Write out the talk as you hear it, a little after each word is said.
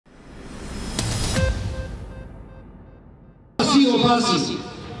fácil,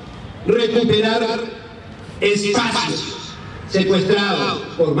 recuperar espacios secuestrados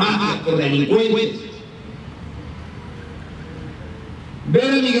por mafias, por delincuentes. Ver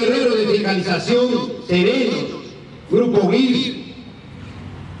a mi guerrero de fiscalización serenos, grupo GIF,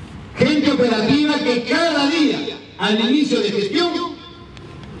 gente operativa que cada día, al inicio de gestión,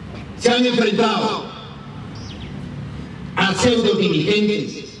 se han enfrentado a pseudo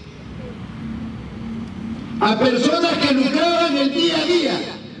dirigentes, a personas que lucraban el día a día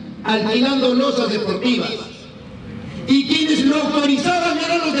alquilando losas deportivas, y quienes lo autorizaban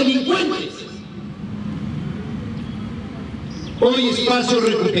eran los delincuentes. Hoy espacios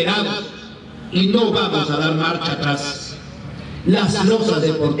recuperados y no vamos a dar marcha atrás. Las losas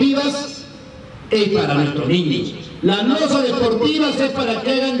deportivas es para nuestros niños. Las losas deportivas es para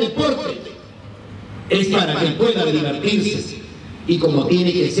que hagan deporte, es para que puedan divertirse, y como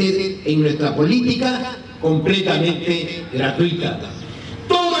tiene que ser en nuestra política, completamente gratuita.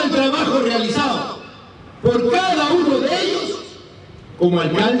 Todo el trabajo realizado por cada uno de ellos, como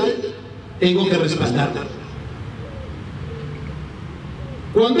alcalde, tengo que respaldarlo.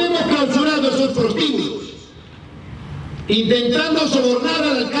 Cuando hemos clausurado esos prostíbulos, intentando sobornar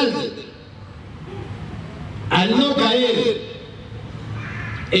al alcalde, al no caer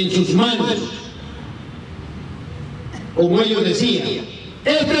en sus manos, como ellos decían,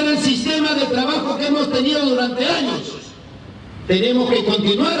 este era el sistema de trabajo que hemos tenido durante años. Tenemos que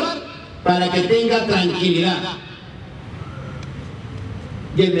continuar para que tenga tranquilidad.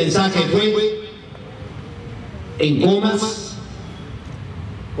 Y el mensaje fue: en Comas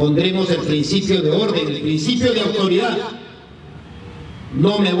pondremos el principio de orden, el principio de autoridad.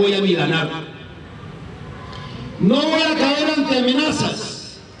 No me voy a milanar. No voy a caer ante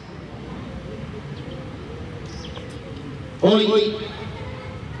amenazas. Hoy,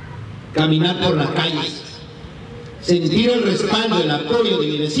 caminar por las calles, sentir el respaldo, el apoyo de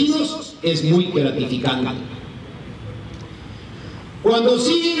mis vecinos es muy gratificante. Cuando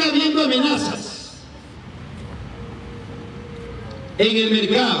siguen habiendo amenazas en el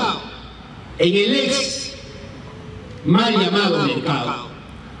mercado, en el ex mal llamado mercado,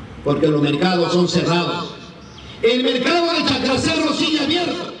 porque los mercados son cerrados, el mercado de Chacracerro sigue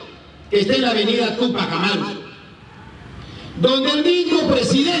abierto, que está en la avenida Tupac, donde el mismo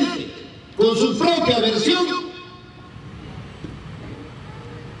presidente, con su propia versión,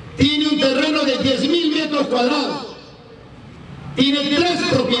 tiene un terreno de 10.000 metros cuadrados, tiene 3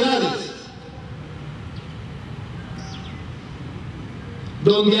 propiedades,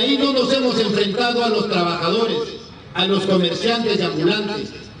 donde ahí no nos hemos enfrentado a los trabajadores, a los comerciantes y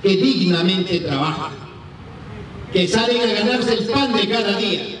ambulantes que dignamente trabajan, que salen a ganarse el pan de cada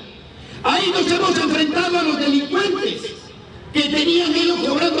día. Ahí nos hemos enfrentado a los delincuentes que tenían ellos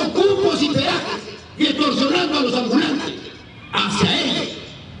cobrando cupos y peajes y extorsionando a los ambulantes. Hacia ellos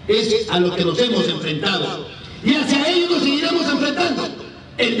es a lo que nos hemos enfrentado, y hacia ellos nos seguiremos enfrentando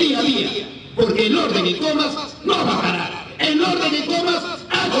el día a día, porque el orden en Comas no va a parar. El orden en Comas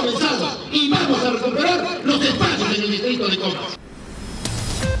ha comenzado y vamos a recuperar los espacios en el distrito de Comas.